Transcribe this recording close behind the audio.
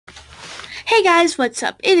Hey guys, what's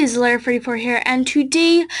up? It is Lara44 here, and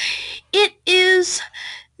today it is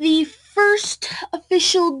the first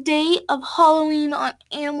official day of Halloween on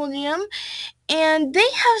Animal Jam, and they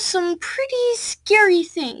have some pretty scary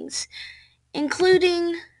things,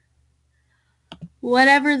 including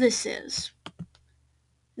whatever this is.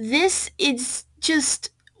 This is just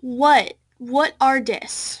what? What are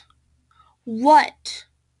dis? What?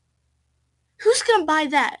 Who's gonna buy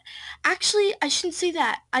that? Actually, I shouldn't say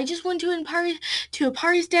that. I just went to a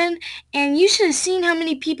party's den, and you should have seen how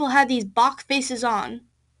many people had these box faces on.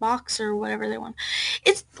 Box or whatever they want.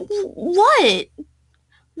 It's what?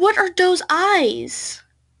 What are those eyes?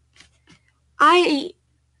 I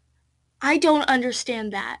I don't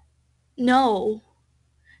understand that. No.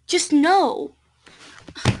 Just no.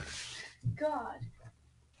 God.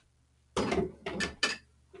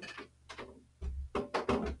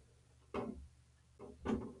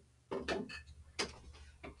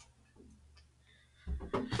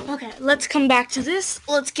 Okay, let's come back to this.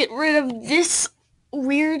 Let's get rid of this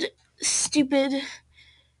weird, stupid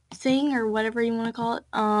thing or whatever you want to call it.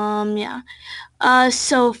 Yeah.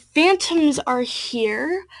 So phantoms are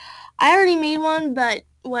here. I already made one, but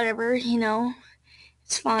whatever,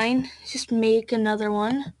 it's fine. Just make another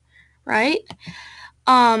one, right?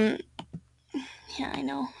 Um, yeah, I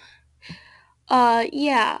know.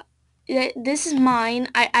 Yeah. This is mine.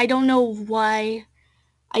 I don't know why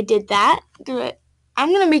I did that, but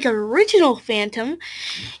I'm gonna make an original phantom,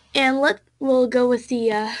 and we'll go with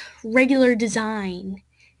the regular design.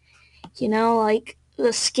 Like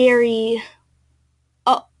the scary.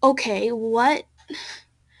 Oh, okay. What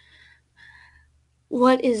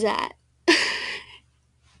is that?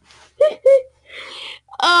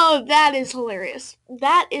 Oh, that is hilarious.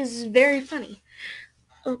 That is very funny.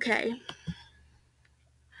 Okay.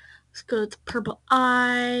 Let's go with the purple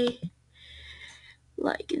eye.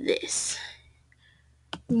 Like this.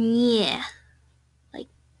 Yeah. Like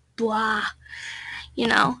blah. You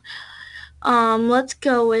know. Let's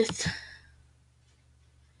go with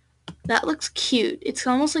that looks cute. It's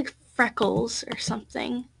almost like freckles or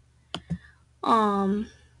something. Let's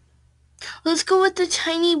go with the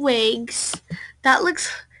tiny wigs. That looks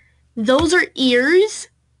those are ears.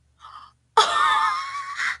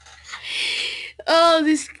 Oh,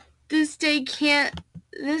 this day can't.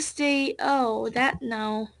 This day. Oh, that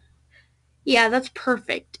no. Yeah, that's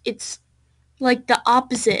perfect. It's like the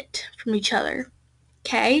opposite from each other.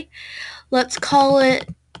 Okay, let's call it.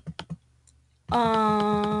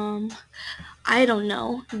 I don't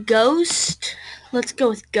know. Ghost. Let's go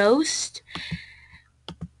with ghost.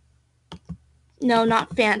 No,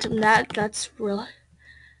 not phantom. That's real.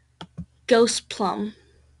 Ghost plum.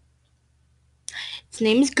 Its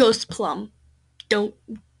name is Ghost Plum. Don't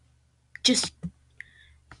just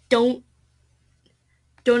don't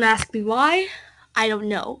don't ask me why. I don't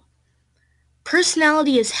know.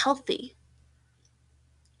 Personality is healthy.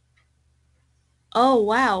 Oh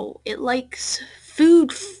wow, it likes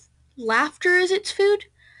food. Laughter is its food.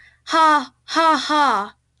 Ha ha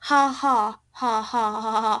ha ha ha ha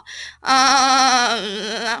ha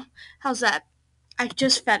ha. How's that? I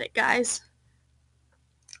just fed it, guys.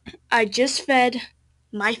 I just fed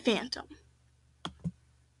my phantom.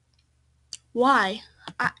 Why?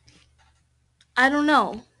 I I don't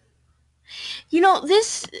know.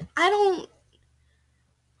 This I don't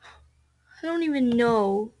even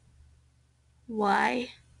know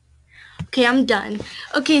why. Okay, I'm done.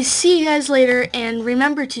 Okay, see you guys later, and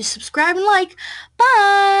remember to subscribe and like.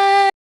 Bye!